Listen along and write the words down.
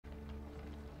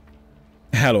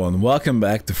Hello and welcome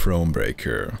back to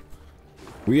ThroneBreaker.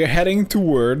 We are heading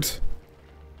toward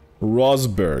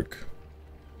Rosberg.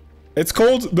 It's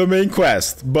called the main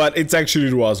quest, but it's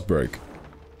actually Rosberg.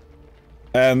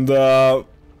 And we're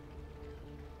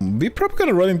probably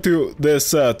gonna run into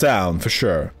this town for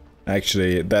sure.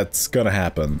 Actually, that's gonna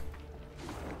happen.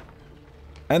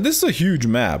 And this is a huge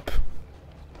map.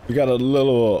 We got a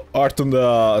little art on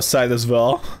the side as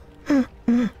well.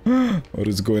 What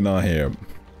is going on here?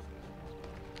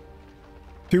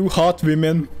 Two hot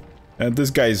women, and this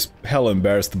guy's hell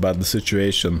embarrassed about the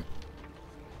situation.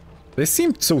 They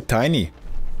seem so tiny.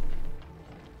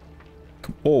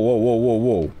 Whoa, whoa, whoa, whoa,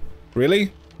 whoa.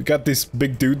 Really? We got this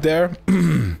big dude there?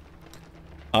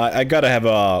 I gotta have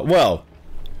a... Well,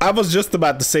 I was just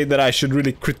about to say that I should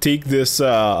really critique this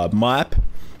map,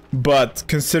 but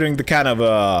considering the kind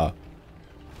of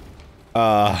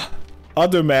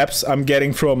other maps I'm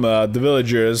getting from the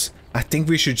villagers, I think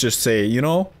we should just say, you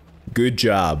know, good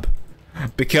job.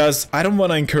 Because I don't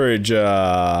want to encourage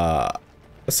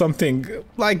something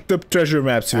like the treasure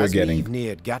maps we are getting. As Eve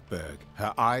neared Gatberg,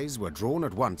 her eyes were drawn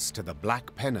at once to the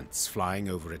black pennants flying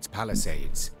over its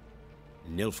palisades.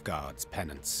 Nilfgaard's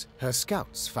pennants. Her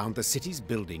scouts found the city's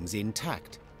buildings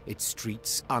intact, its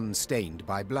streets unstained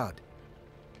by blood.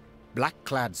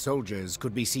 Black-clad soldiers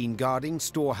could be seen guarding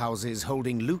storehouses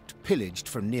holding loot pillaged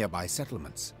from nearby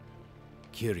settlements.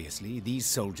 Curiously, these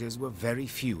soldiers were very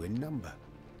few in number.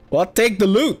 Well, take the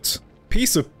loot.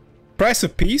 Price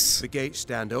of peace. The gates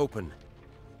stand open.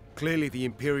 Clearly the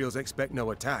Imperials expect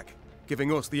no attack,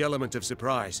 giving us the element of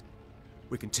surprise.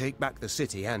 We can take back the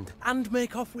city and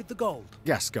make off with the gold.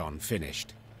 Gascon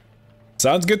finished.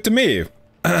 Sounds good to me.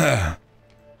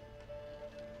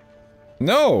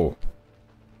 No.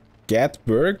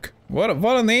 Gatberg? What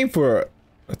a name for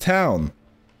a town.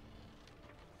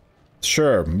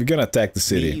 Sure, we're gonna attack the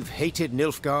city. Eve hated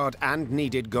Nilfgaard and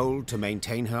needed gold to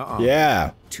maintain her army. Yeah.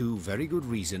 Two very good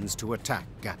reasons to attack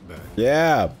Gatberg.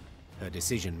 Yeah. Her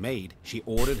decision made, she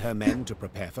ordered her men to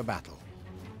prepare for battle.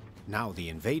 Now the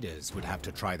invaders would have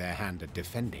to try their hand at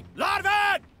defending.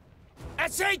 Larven!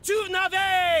 Essay to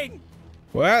nothing!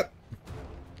 What?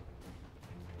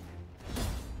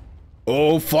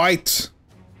 Oh, fight!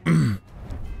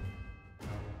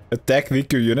 Attack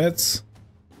weaker units?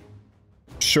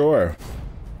 Sure.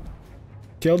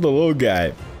 Kill the little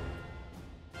guy.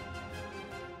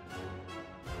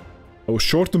 Oh,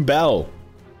 shorten battle.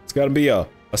 It's gotta be a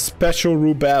special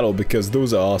rule battle because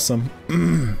those are awesome.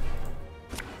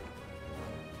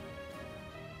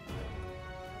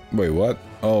 Wait, what?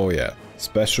 Oh yeah,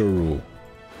 special rule.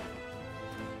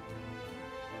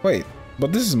 Wait,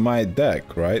 but this is my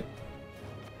deck, right?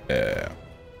 Yeah.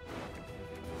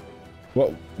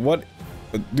 What?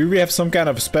 Do we have some kind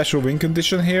of special win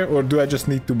condition here, or do I just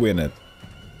need to win it?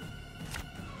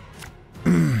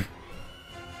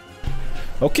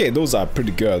 Okay, those are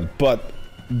pretty good, but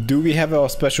do we have a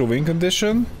special win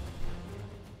condition?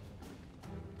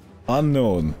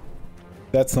 Unknown.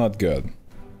 That's not good.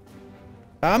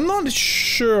 I'm not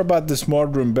sure about this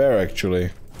Modern Bear,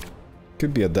 actually.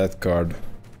 Could be a dead card.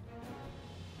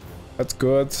 That's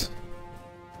good.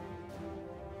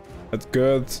 That's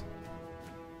good.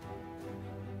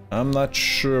 I'm not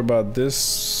sure about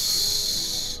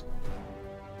this.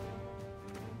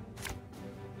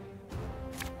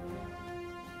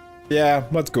 Yeah,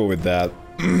 let's go with that.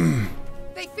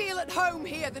 They feel at home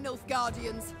here, the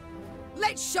Nilfgaardians.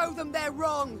 Let's show them they're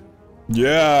wrong.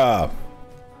 Yeah.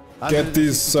 Get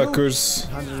these suckers.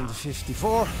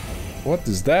 154. What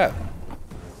is that?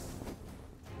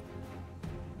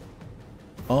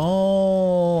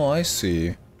 Oh, I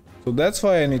see. So that's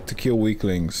why I need to kill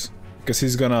weaklings. Because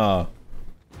he's gonna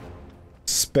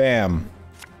spam.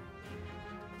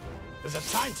 There's a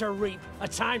time to reap, a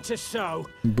time to sow.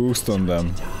 Boost on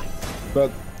them.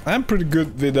 But I'm pretty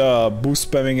good with boost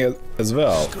spamming it as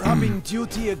well. Scrubbing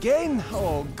duty again?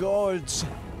 Oh gods.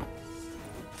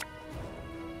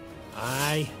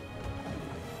 Aye.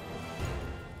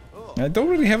 I don't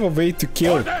really have a way to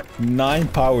kill 9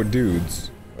 power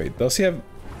dudes. Wait, does he have...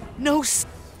 No.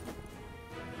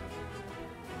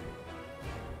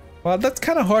 Well, that's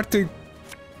kind of hard to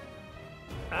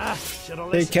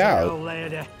take out.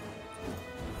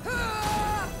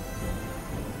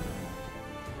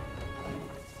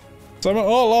 So I'm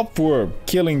all up for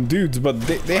killing dudes, but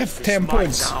they have 10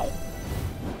 points.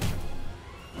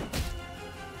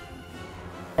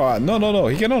 No,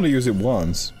 he can only use it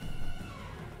once.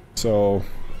 So...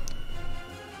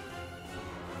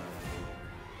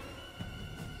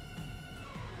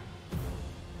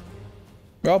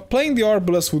 Well, playing the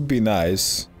Arbalest would be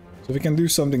nice. So we can do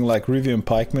something like Rivian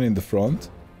Pikeman in the front.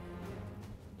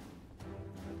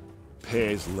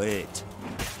 pays late.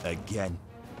 Again.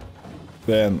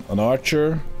 Then an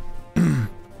archer.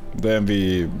 Then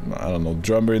the, I don't know,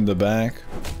 drummer in the back.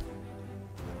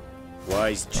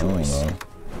 Wise I don't choice. know.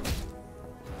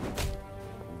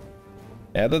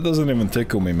 Yeah, that doesn't even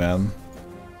tickle me, man.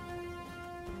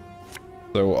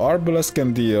 So Arbalest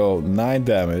can deal 9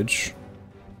 damage.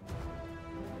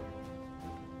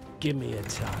 Give me a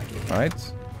target.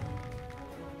 Right?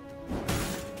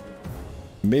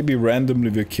 Maybe randomly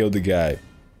we kill the guy.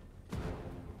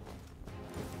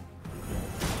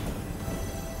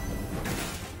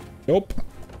 Nope.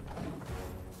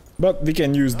 But we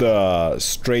can use the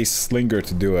stray slinger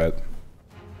to do it.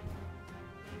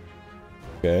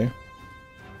 Okay.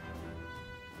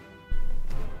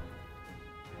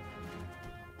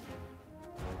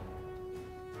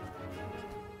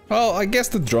 Well, I guess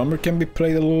the drummer can be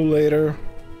played a little later.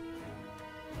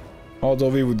 Although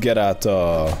we would get at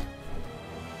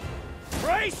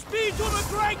Praise be to the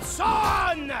great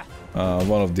sun!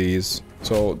 one of these.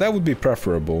 So that would be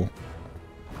preferable.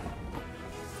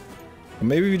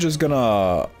 Maybe we're just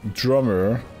gonna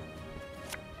drummer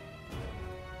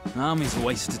Army's a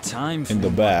waste of time in the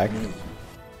back.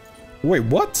 Wait,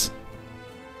 what?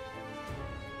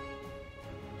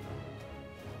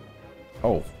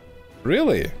 Oh,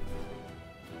 really?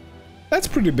 That's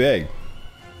pretty big.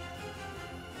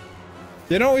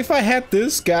 You know, if I had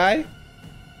this guy,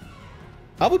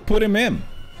 I would put him in.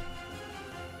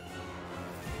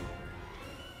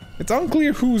 It's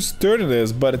unclear whose turn it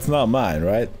is, but it's not mine,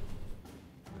 right?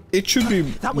 It should be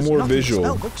more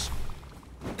visual.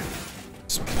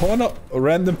 Spawn a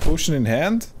random potion in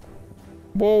hand?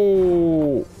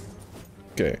 Whoa!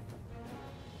 Okay.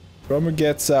 Drummer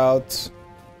gets out.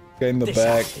 Get in the This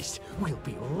back. artist will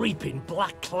be reaping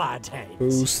black-clad heads.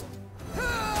 Boost.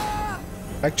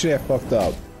 Actually, I fucked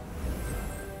up.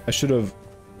 I should have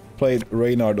played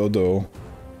Reynard Odo.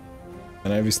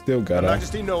 And I still Her got it.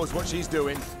 Majesty knows what she's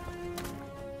doing.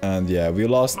 And yeah, we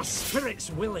lost My spirit's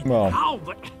willing Well, now,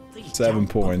 but these 7 damn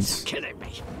bugs points. are killing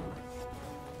me.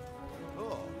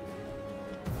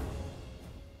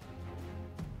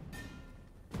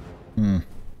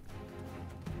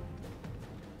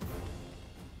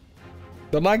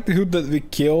 The likelihood that we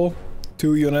kill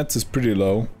 2 units is pretty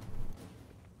low.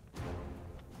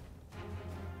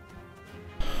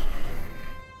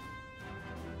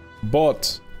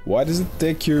 But why does it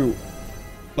take you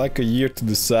like a year to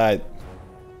decide?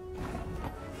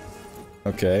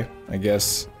 Okay, I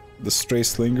guess the stray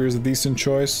slinger is a decent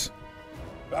choice.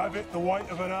 Have it the white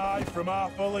of an eye from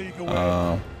half a league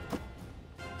away.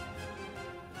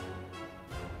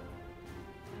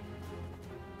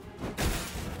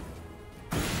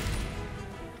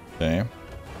 Okay,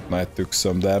 I took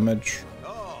some damage.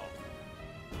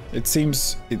 It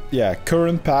seems, yeah,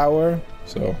 current power,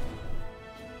 so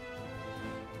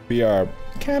we are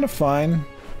kind of fine.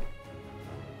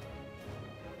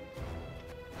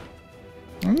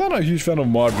 I'm not a huge fan of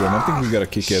Marjoram. I think we gotta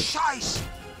kick it.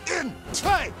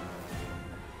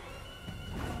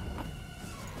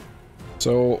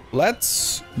 So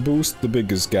let's boost the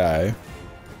biggest guy.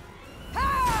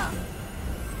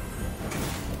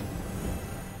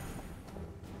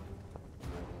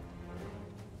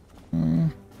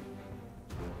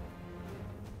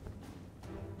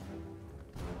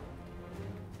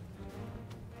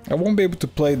 I won't be able to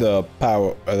play the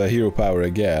power, the hero power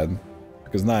again,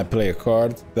 because now I play a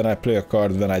card, then I play a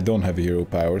card, then I don't have a hero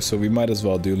power. So we might as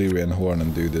well do Lyrian Horn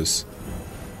and do this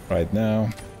right now.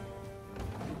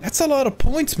 That's a lot of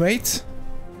points, mate.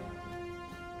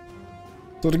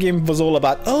 So the game was all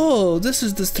about, oh, this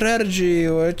is the strategy,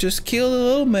 or just kill the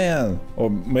little man, or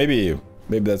maybe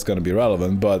that's gonna be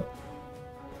relevant, but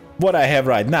what I have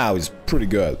right now is pretty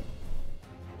good.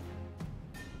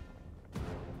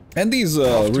 And these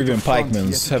Riven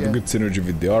Pikemans have a good synergy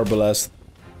with the Arbalest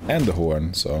and the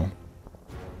Horn, so...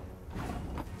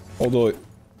 Although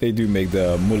they do make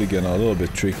the mulligan a little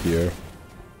bit trickier.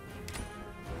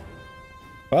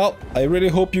 Well, I really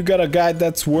hope you got a guide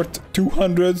that's worth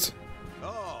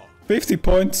 250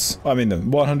 points. I mean,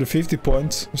 150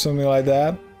 points or something like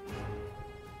that.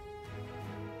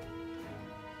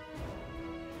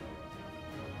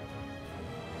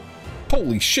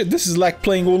 Holy shit, this is like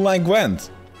playing online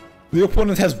Gwent. The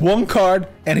opponent has one card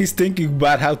and he's thinking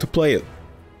about how to play it.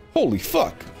 Holy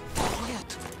fuck.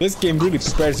 This game really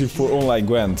prepares you for online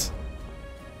Gwent.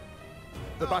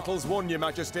 The battle's won, Your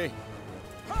Majesty.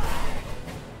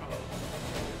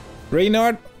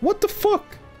 Reynard, what the fuck?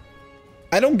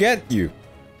 I don't get you.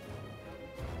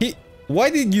 Why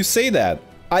did you say that?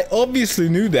 I obviously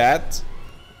knew that.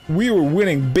 We were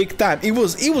winning big time. It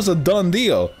was a done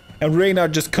deal. And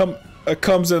Reynard just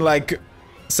comes and like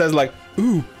says like,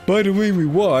 ooh, by the way, we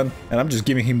won. And I'm just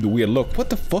giving him the weird look. What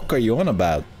the fuck are you on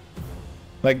about?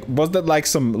 Like, was that like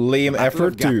some lame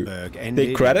effort to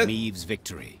take credit? Maeve's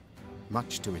victory,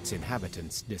 much to its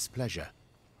inhabitants' displeasure.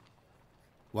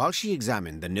 While she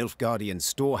examined the Nilfgaardian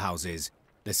storehouses,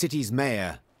 the city's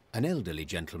mayor, an elderly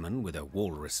gentleman with a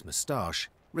walrus moustache,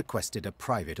 requested a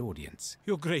private audience.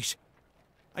 Your Grace,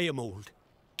 I am old.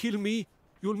 Kill me,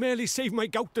 you'll merely save my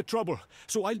gout the trouble.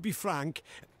 So I'll be frank.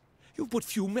 You've but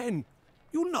few men.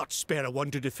 You'll not spare a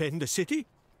one to defend the city.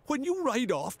 When you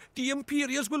ride off, the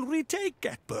Imperials will retake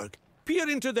Gettburg, peer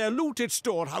into their looted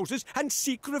storehouses, and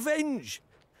seek revenge.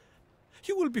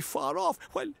 You will be far off,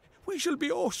 while we shall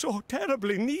be oh so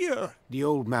terribly near. The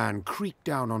old man creaked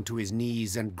down onto his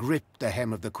knees and gripped the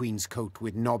hem of the Queen's coat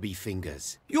with knobby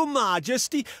fingers. Your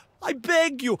Majesty, I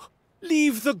beg you,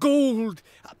 leave the gold,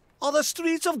 or the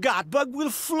streets of Gettburg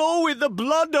will flow with the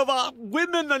blood of our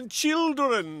women and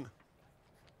children.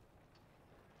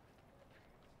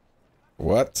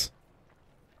 What?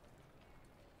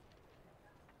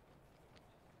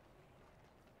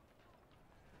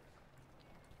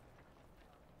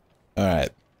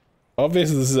 Alright.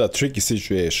 Obviously this is a tricky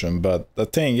situation, but the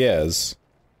thing is...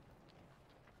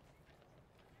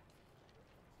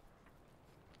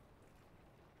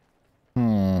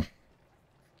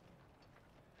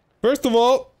 First of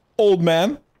all, old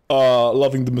man,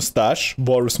 loving the mustache,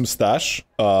 walrus mustache.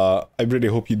 I really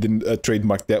hope you didn't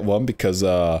trademark that one, because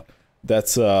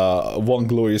that's one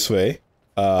glorious way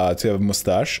to have a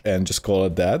mustache and just call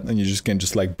it that, and you just can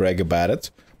just like brag about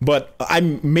it. But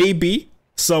I'm maybe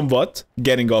somewhat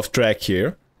getting off track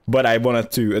here, but I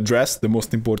wanted to address the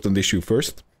most important issue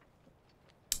first.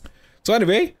 So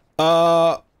anyway,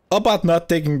 about not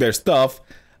taking their stuff,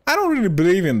 I don't really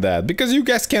believe in that, because you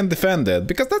guys can't defend it,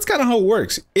 because that's kind of how it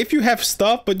works. If you have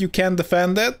stuff but you can't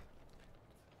defend it,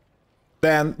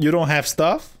 then you don't have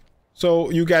stuff.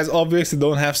 So you guys obviously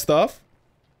don't have stuff.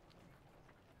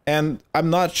 And I'm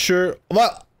not sure,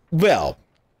 well.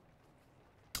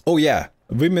 Oh yeah,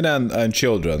 women and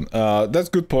children. That's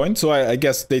a good point. So I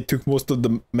guess they took most of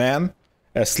the men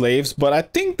as slaves, but I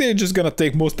think they're just gonna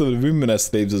take most of the women as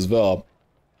slaves as well.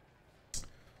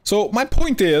 So my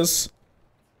point is,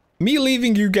 me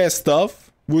leaving you guys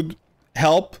stuff would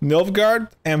help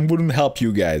Nilfgaard and wouldn't help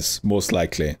you guys, most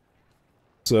likely.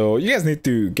 So you guys need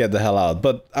to get the hell out.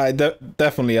 But I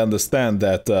definitely understand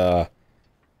that,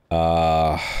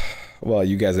 well,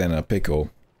 you guys are in a pickle.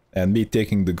 And me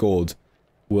taking the gold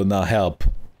will not help.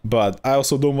 But I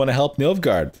also don't want to help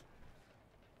Nilfgaard.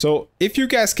 So if you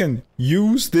guys can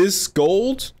use this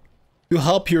gold to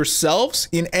help yourselves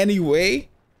in any way,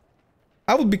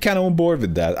 I would be kind of on board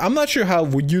with that. I'm not sure how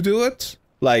would you do it.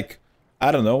 Like,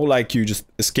 I don't know, like you just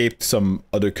escaped some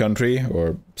other country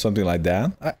or something like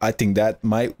that. I think that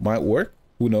might work.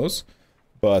 Who knows?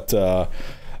 But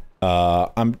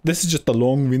this is just a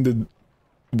long-winded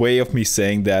way of me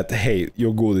saying that, hey,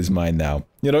 your gold is mine now.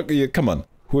 You know, come on.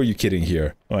 Who are you kidding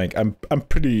here? Like, I'm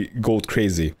pretty gold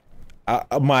crazy.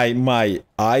 My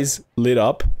eyes lit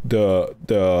up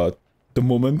the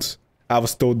moment I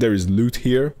was told there is loot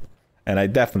here, and I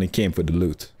definitely came for the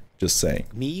loot. Just saying.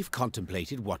 Maeve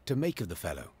contemplated what to make of the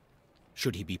fellow.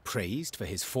 Should he be praised for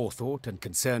his forethought and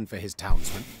concern for his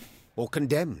townsmen, or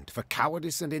condemned for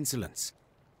cowardice and insolence?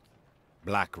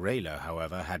 Black Rayla,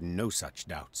 however, had no such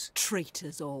doubts.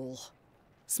 Traitors all.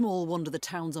 Small wonder the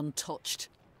town's untouched.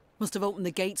 Must have opened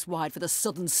the gates wide for the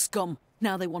southern scum.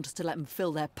 Now they want us to let them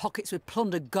fill their pockets with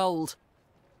plundered gold.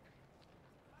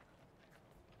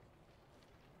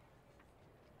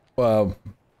 Well...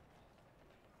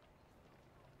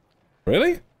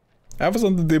 Really? I was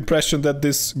under the impression that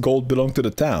this gold belonged to the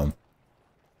town.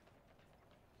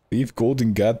 Leave gold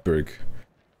in Gettburg.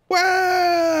 Well,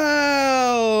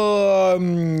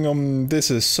 this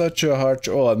is such a hard.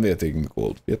 Oh, I'm taking the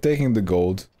gold. You're taking the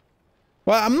gold.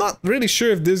 Well, I'm not really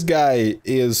sure if this guy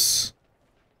is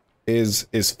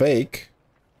fake.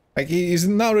 Like he's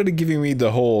not really giving me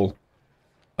the whole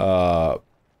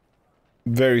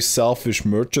very selfish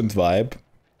merchant vibe.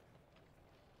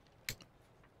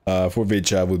 For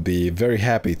which I would be very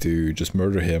happy to just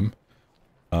murder him.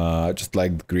 Just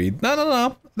like greed.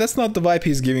 No. That's not the vibe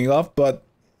he's giving off, but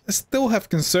I still have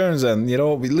concerns, and, you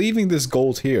know, leaving this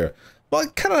gold here. Well, I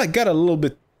kind of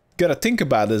gotta think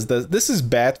about this. That this is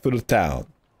bad for the town,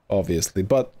 obviously,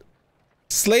 but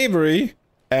slavery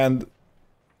and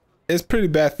is pretty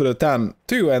bad for the town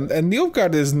too, and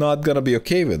Nilfgaard is not gonna be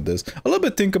okay with this. A little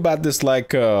bit think about this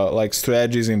like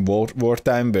strategies in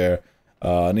wartime where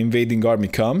an invading army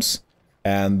comes,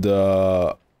 and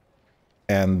the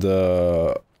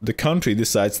country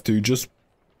decides to just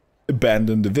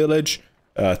abandon the village,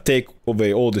 take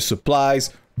away all the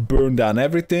supplies, burn down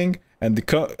everything, and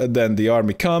then the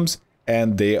army comes,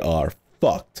 and they are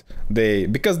fucked.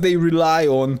 Because they rely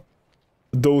on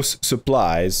those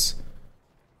supplies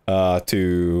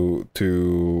to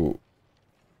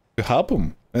help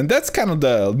them. And that's kind of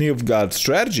the Nilfgaard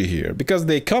strategy here, because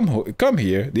they come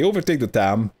here, they overtake the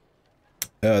town,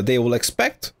 they will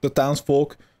expect the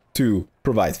townsfolk to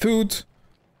provide food,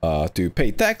 to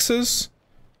pay taxes,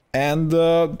 and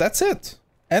that's it.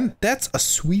 And that's a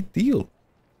sweet deal.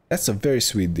 That's a very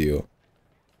sweet deal.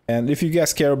 And if you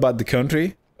guys care about the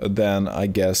country, then I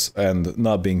guess, and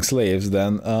not being slaves,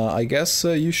 then I guess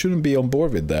you shouldn't be on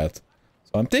board with that.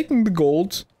 So I'm taking the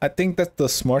gold. I think that's the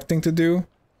smart thing to do,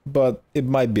 but it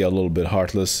might be a little bit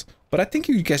heartless. But I think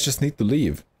you guys just need to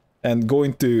leave. And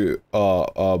going to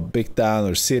a big town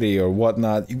or city or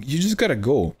whatnot, you just gotta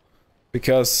go.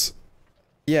 Because,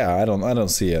 yeah, I don't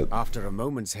see it. After a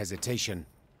moment's hesitation,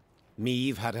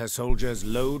 Meve had her soldiers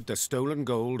load the stolen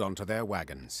gold onto their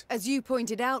wagons. As you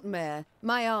pointed out, Mayor,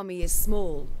 my army is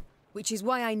small, which is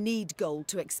why I need gold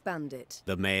to expand it.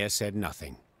 The mayor said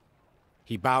nothing.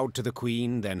 He bowed to the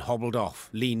Queen, then hobbled off,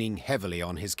 leaning heavily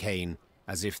on his cane,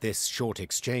 as if this short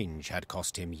exchange had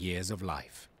cost him years of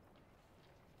life.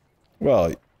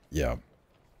 Well, yeah.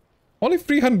 Only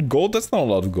 300 gold? That's not a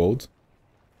lot of gold.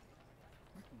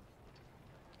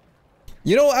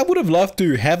 You know, I would have loved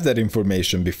to have that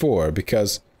information before,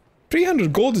 because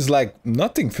 300 gold is like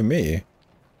nothing for me.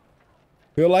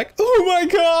 You're like, oh my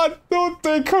god, don't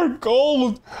take our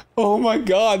gold! Oh my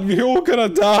god, we're all gonna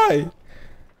die!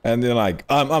 And then like,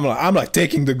 I'm like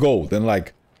taking the gold, and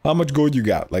like, how much gold you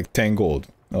got? Like 10 gold.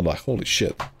 I'm like, holy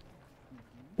shit.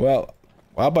 Well,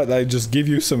 how about I just give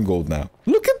you some gold now?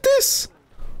 Look at this!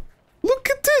 Look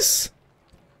at this!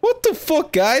 What the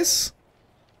fuck, guys?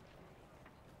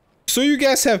 So you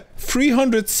guys have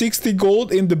 360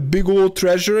 gold in the big old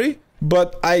treasury,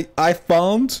 but I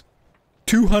found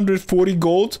 240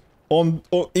 gold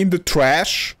in the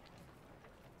trash.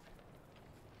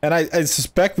 And I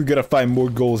suspect we're gonna find more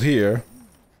gold here.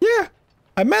 Yeah,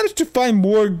 I managed to find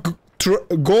more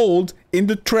gold in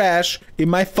the trash in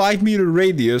my 5-meter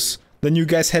radius than you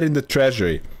guys had in the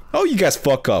treasury. Oh, you guys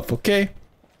fuck up, okay?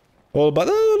 All about,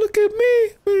 oh, look at me,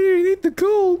 we need the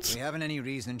gold. We haven't any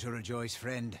reason to rejoice,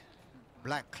 friend.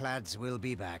 Blackclads will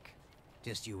be back.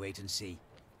 Just you wait and see.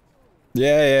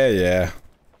 Yeah.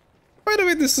 By the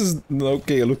way, this is an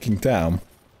okay looking town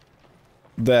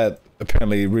that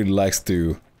apparently really likes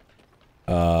to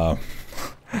well,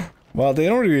 they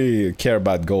don't really care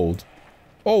about gold.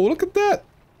 Oh, look at that.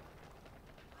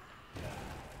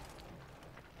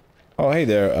 Oh, hey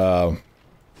there,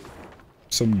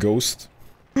 some ghost.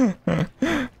 I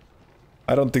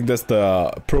don't think that's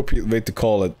the appropriate way to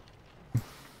call it.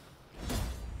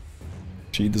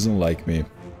 She doesn't like me.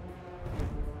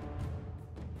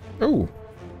 Oh.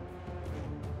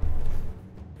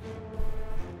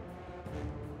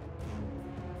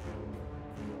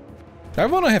 I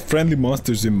want to have friendly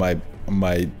monsters in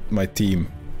my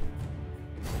team.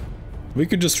 We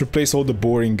could just replace all the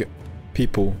boring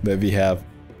people that we have.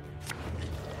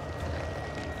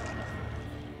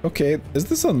 Okay, is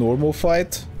this a normal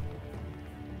fight?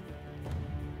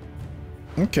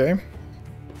 Okay.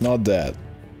 Not that.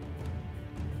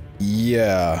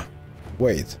 Yeah.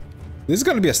 Wait. This is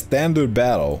gonna be a standard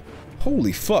battle.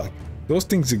 Holy fuck. Those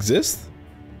things exist?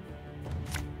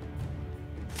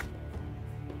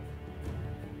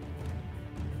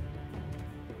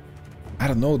 I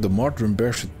don't know, the Martyr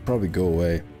Bear should probably go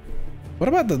away. What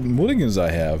about the mulligans I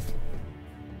have?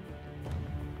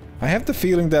 I have the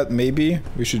feeling that maybe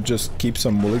we should just keep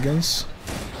some mulligans.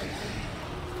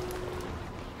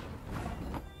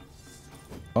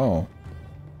 Oh.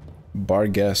 Bar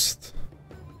guest.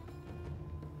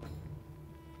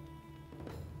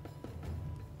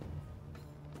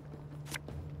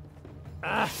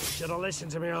 Should've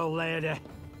listened to me, old lady.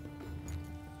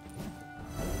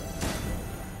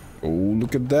 Oh,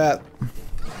 look at that.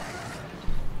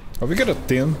 Oh, we got a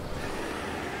tin.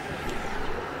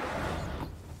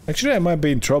 Actually, I might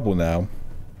be in trouble now.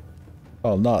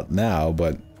 Well, not now,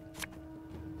 but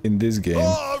in this game.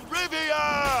 Oh,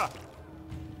 Rivia!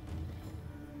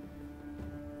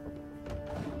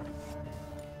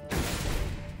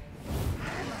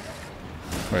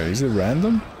 Wait, is it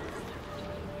random?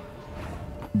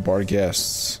 Bar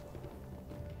guests.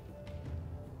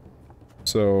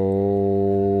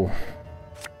 So...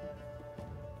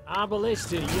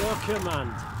 Arbalist at your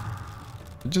command.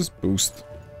 Just boost.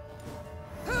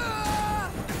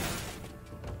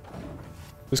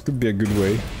 This could be a good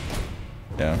way.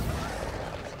 Yeah.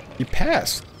 He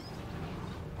passed.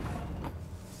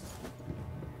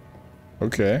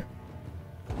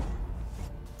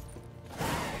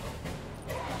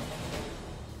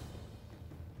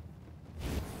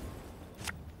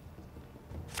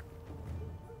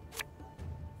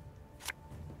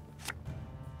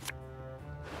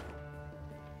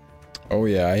 Oh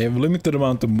yeah, I have limited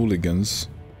amount of mulligans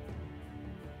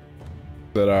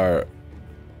that are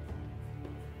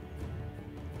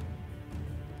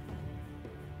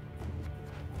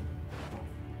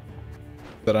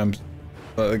I'm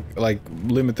like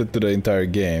limited to the entire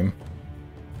game.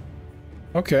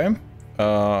 Okay,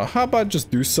 how about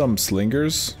just do some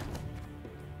slingers?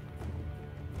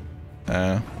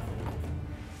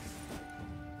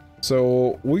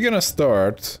 So we're gonna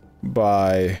start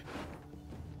by...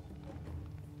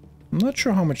 I'm not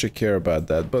sure how much I care about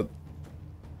that, but...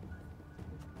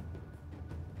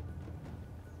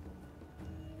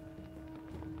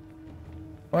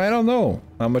 I don't know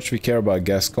how much we care about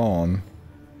Gascon.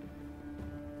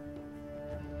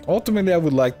 Ultimately, I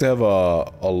would like to have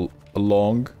a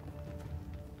long...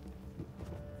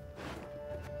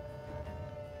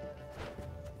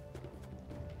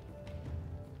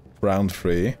 round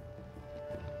 3.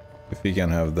 If we can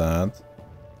have that.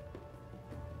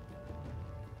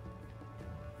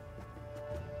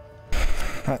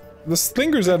 The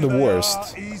slingers are the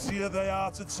worst. Easier they are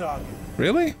to target.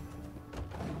 Really?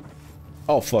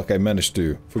 Oh fuck, I managed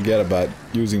to forget about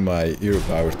using my hero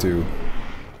power too.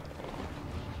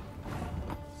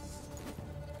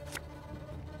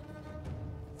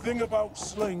 Thing about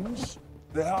slings,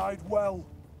 they hide well.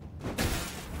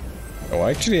 Oh,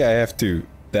 actually I have to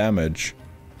damage.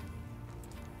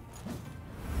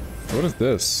 What is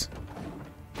this?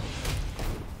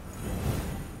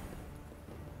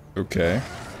 Okay.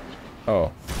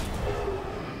 Oh.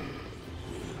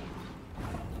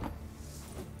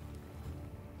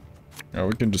 Oh,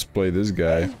 we can just play this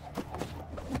guy.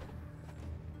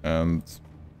 And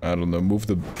I don't know, move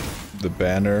the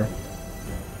banner.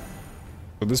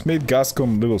 So this made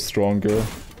Gascon a little stronger.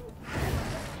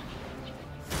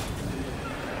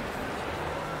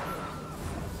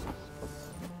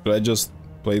 Should I just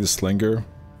play the slinger?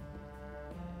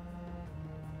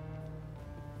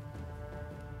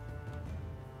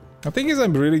 I think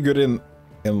I'm really good in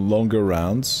longer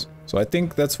rounds, so I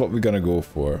think that's what we're gonna go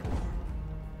for.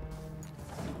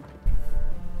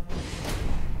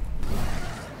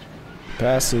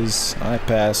 Passes, I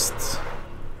passed.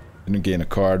 Didn't gain a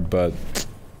card, but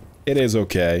it is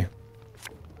okay.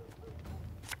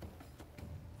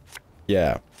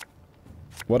 Yeah.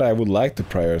 What I would like to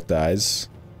prioritize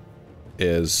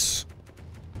is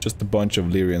just a bunch of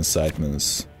Lyrian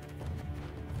Sightmans.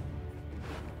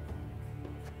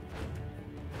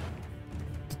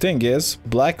 The thing is,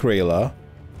 Black Rayla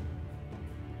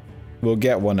will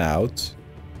get one out.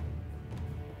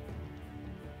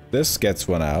 This gets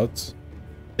one out.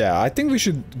 Yeah, I think we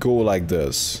should go like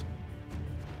this.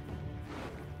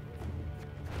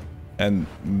 And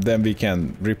then we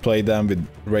can replay them with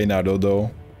Reynard Odo.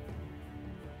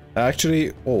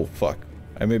 Actually, oh fuck.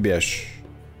 Maybe I should...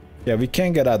 Yeah, we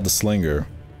can get out the slinger.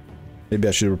 Maybe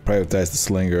I should prioritize the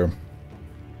slinger.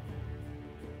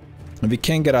 And we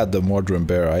can't get out the Mordred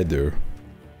Bear either.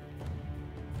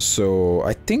 So,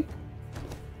 I think...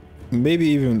 Maybe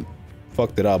even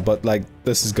fucked it up, but like,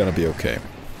 this is gonna be okay.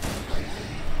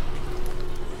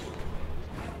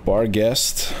 Bar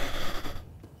guest.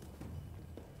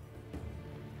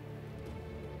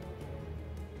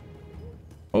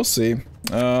 We'll see.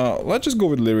 Let's just go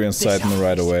with Lyrian Sightman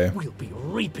right away. We'll be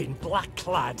reaping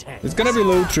black-clad heads. It's gonna be a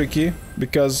little tricky,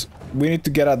 because we need to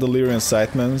get out the Lyrian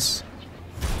Sightmans.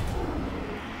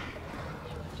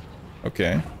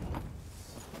 Okay.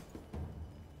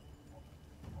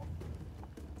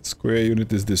 Square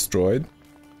unit is destroyed.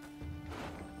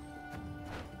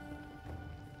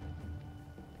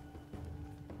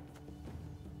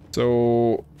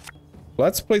 So...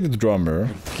 Let's play the drummer.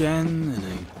 Again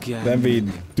and again. Then we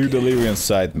do the Lyrian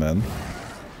Sightman.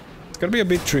 It's gonna be a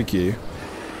bit tricky.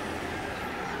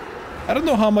 I don't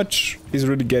know how much he's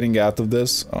really getting out of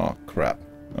this. Oh crap.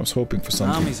 I was hoping for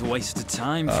something. Army's a waste of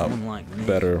time for one like me.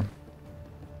 Better.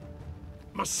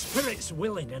 My spirit's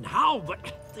willing and how, but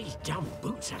these damn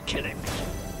boots are killing me.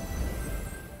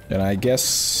 And I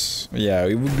guess... Yeah,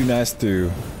 it would be nice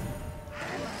to...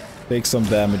 take some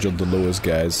damage on the lowest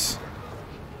guys.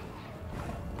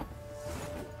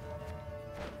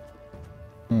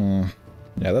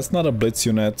 Yeah, that's not a blitz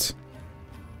unit.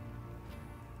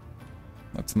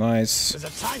 That's nice. There's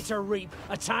a time to reap,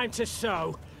 a time to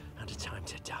sow, and a time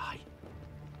to die.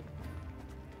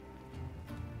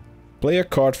 Play a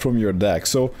card from your deck.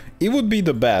 So, it would be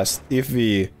the best if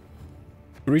we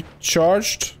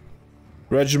recharged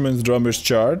Regiment's Drummer's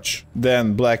Charge,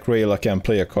 then Black Rayla can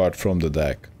play a card from the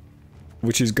deck.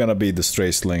 Which is gonna be the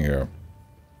Stray Slinger.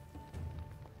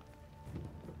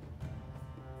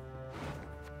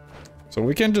 So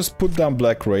we can just put down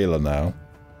Black Rayla now.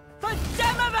 For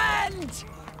Demavend!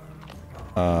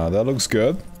 That looks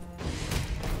good.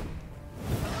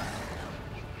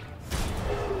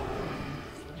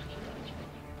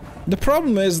 The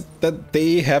problem is that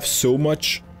they have so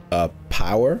much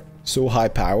power, so high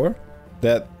power,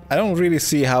 that I don't really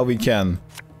see how we can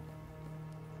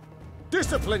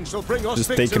Discipline shall bring us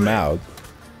just take him out.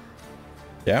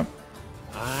 Yeah.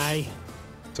 Aye.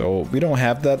 So we don't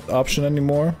have that option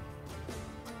anymore.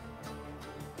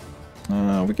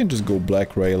 We can just go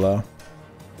Black Rayla.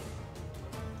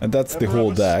 And that's the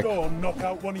whole deck. Knock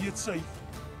out one of your teeth.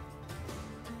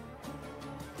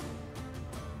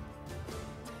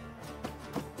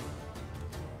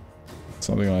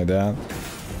 Something like that.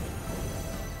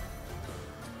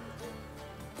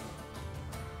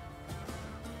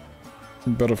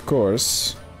 But of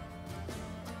course...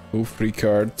 Oh, free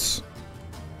cards.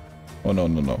 Oh, no,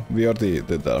 no, no. We already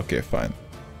did that. Okay, fine.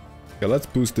 Okay, let's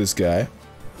boost this guy.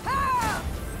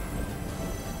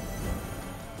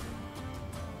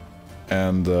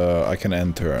 And I can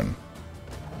end turn.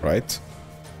 Right?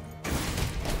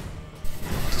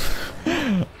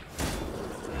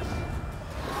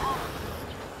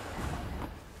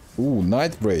 Ooh,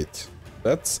 Night Raid.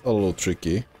 That's a little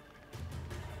tricky.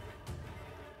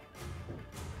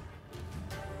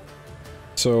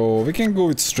 So we can go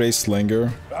with Stray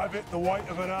Slinger.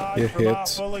 It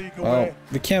hits. Well,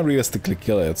 we can't realistically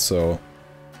kill it, so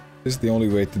this is the only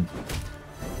way to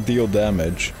deal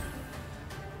damage.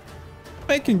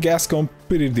 Making Gascon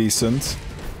pretty decent.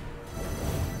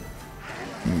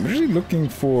 I'm really looking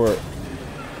for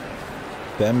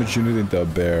damage unit into a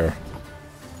bear.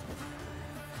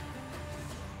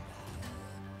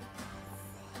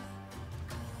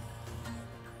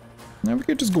 Now we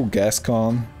could just go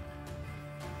Gascon.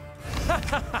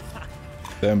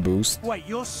 Then boost. Wait,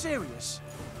 you're serious?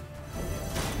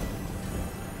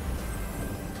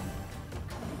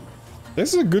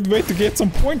 This is a good way to get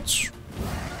some points.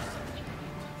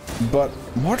 But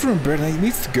Mortar and Bear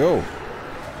needs to go.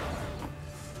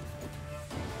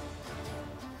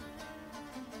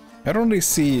 I don't really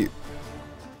see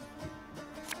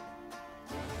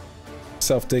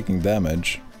self taking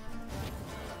damage.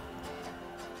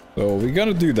 So we're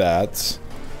gonna do that.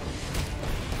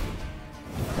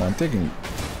 Oh, I'm taking...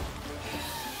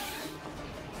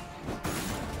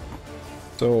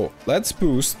 So let's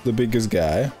boost the biggest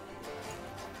guy.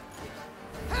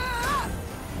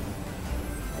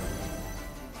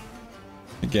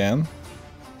 Again.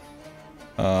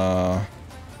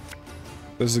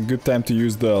 This is a good time to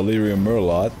use the Lyrian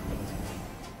Murloc.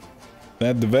 Then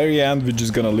at the very end, we're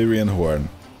just gonna Lyrian Horn.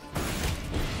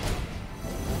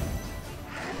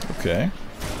 Okay.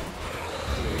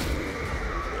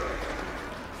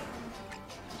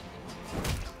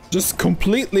 Just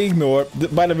completely ignore...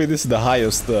 By the way, this is the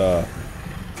highest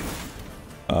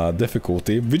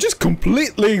difficulty. We just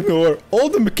completely ignore all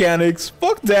the mechanics.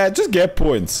 Fuck that, just get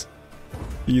points.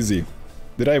 Easy.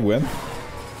 Did I win?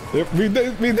 Yep, we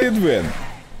did win.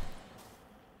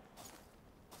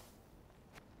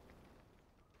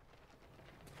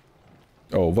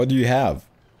 Oh, what do you have?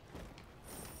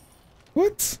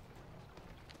 What?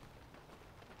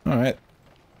 Alright.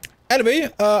 Anyway,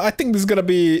 I think this is gonna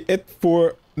be it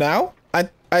for now.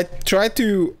 I try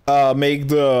to make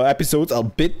the episodes a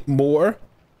bit more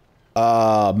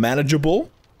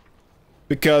manageable,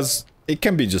 because it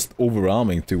can be just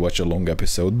overwhelming to watch a long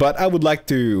episode, but I would like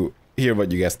to hear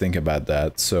what you guys think about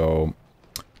that. So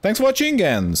thanks for watching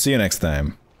and see you next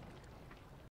time.